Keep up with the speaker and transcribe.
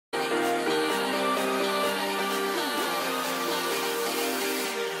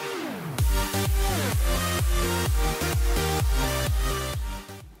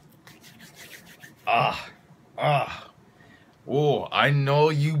Oh, I know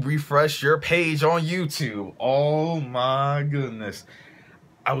you refreshed your page on YouTube. Oh my goodness.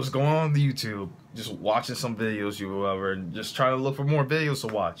 I was going on the YouTube, just watching some videos, you whatever, and just trying to look for more videos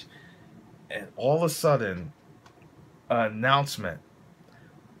to watch. And all of a sudden, an announcement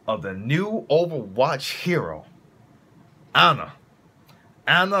of the new Overwatch hero, Ana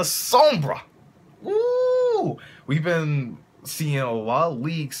Sombra. Woo! We've been seeing a lot of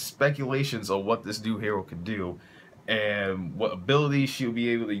leaks, speculations of what this new hero could do, and what abilities she'll be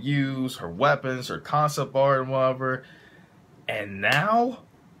able to use, her weapons, her concept art, and whatever. And now,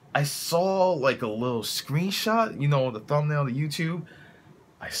 I saw like a little screenshot, you know, the thumbnail of YouTube.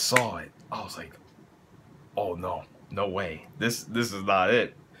 I saw it. I was like, oh no, no way. This is not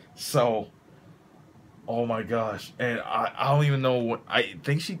it. So, oh my gosh. And I don't even know what, I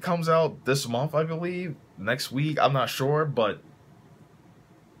think she comes out this month, I believe. Next week, I'm not sure, but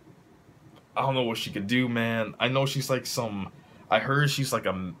I don't know what she could do, man. I know she's like some, I heard she's like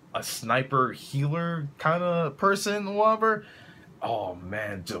a sniper healer kind of person or whatever. Oh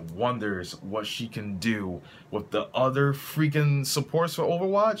man, just wonders what she can do with the other freaking supports for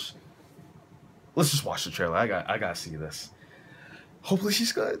Overwatch. Let's just watch the trailer. I gotta see this. Hopefully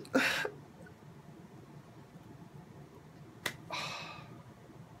she's good. There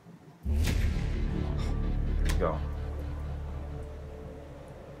you go.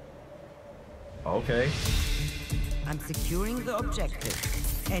 Okay. I'm securing the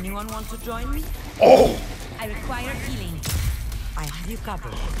objective. Anyone want to join me? Oh! I require healing. I have you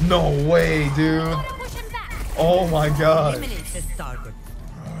covered. No way, dude. Oh my god. Eliminate this target.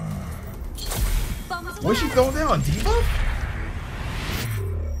 What's she throwing down? Diva?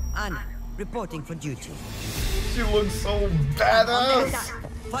 Ana, reporting for duty. She looks so badass.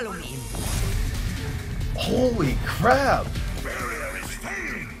 Follow me. Holy crap.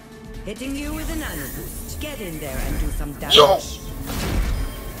 Hitting you with a nano boost. Get in there and do some damage. Yo!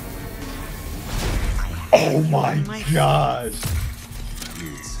 Oh my gosh.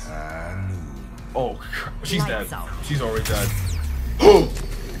 Oh, she's dead. She's already dead. Oh!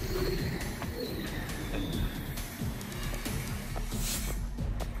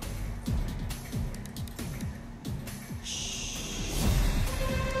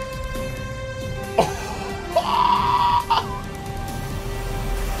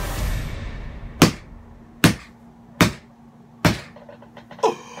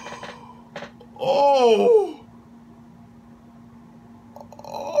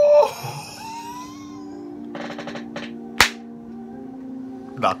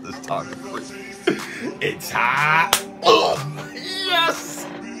 Not this time. It's hot. Oh, yes!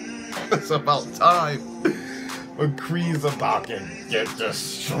 It's about time. McCree's about to get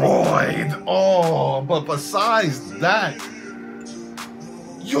destroyed. Oh, but besides that,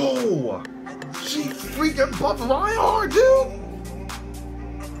 yo, she freaking buffed Reinhardt, dude.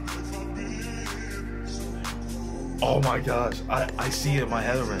 Oh my gosh, I see it in my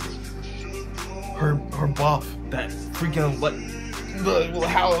head already. Her buff, that freaking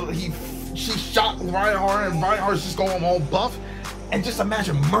how she shot Reinhardt and Reinhardt's just going all buff, and just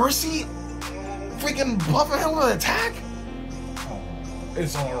imagine Mercy freaking buffing him with an attack.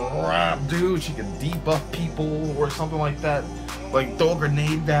 It's a wrap, dude. She can debuff people or something like that, like throw a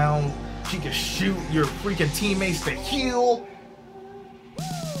grenade down. She can shoot your freaking teammates to heal.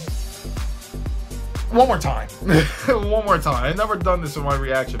 One more time. One more time. I've never done this in my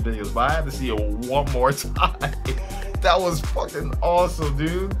reaction videos, but I had to see it one more time. That was fucking awesome,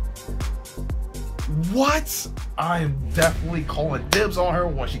 dude. What? I am definitely calling dibs on her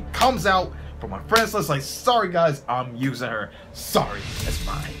when she comes out from my friends list. Like, sorry guys, I'm using her. Sorry, it's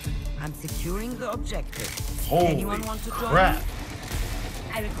mine. I'm securing the objective. Holy Anyone want to crap. join me?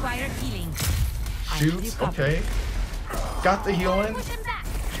 I require healing. Shoots, okay. Got the healing.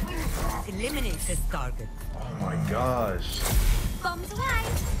 Eliminate this target. Oh my gosh. Bombs away.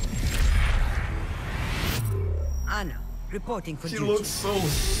 Ana, reporting for She duty. looks so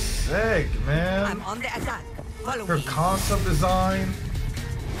sick, man. I'm on the attack. Follow Her me. concept design,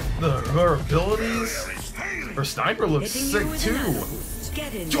 her abilities, her sniper looks Hitting sick you with a too. nano boost.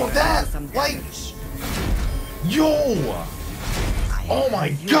 Get in Yo, there and that, do some like, damage. yo! Oh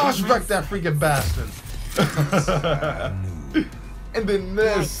my gosh, you wreck that freaking bastard. And then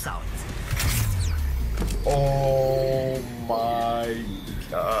this. Lights out. Oh my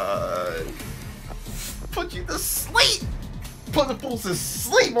god. Put you to sleep! Put the fools to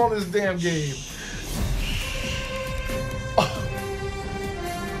sleep on this damn game. Oh.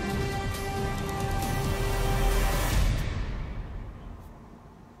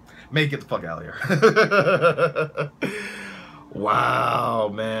 Man, get the fuck out of here. Wow,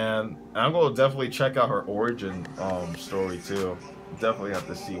 man. I'm gonna definitely check out her origin story too. Definitely have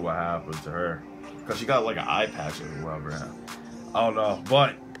to see what happened to her. Because she got like an eye patch or whatever. I don't know.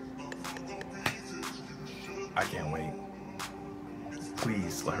 But I can't wait.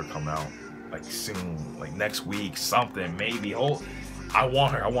 Please let her come out. Like soon. Like next week. Something. Maybe. Oh, I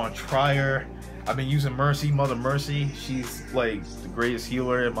want her. I want to try her. I've been using Mercy, Mother Mercy. She's like the greatest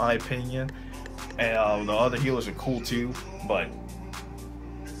healer in my opinion. And the other healers are cool too. But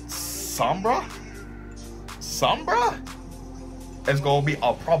Sombra? It's gonna be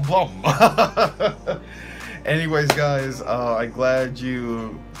a problem. Anyways, guys, I'm glad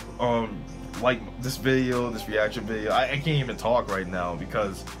you like this video, this reaction video. I can't even talk right now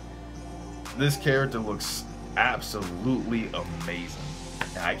because this character looks absolutely amazing.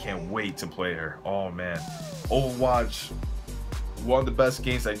 And I can't wait to play her. Oh man, Overwatch, one of the best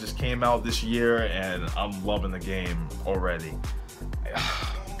games that just came out this year, and I'm loving the game already.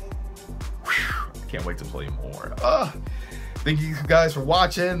 Can't wait to play more. Thank you guys for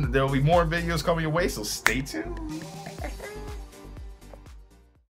watching. There will be more videos coming your way, so stay tuned.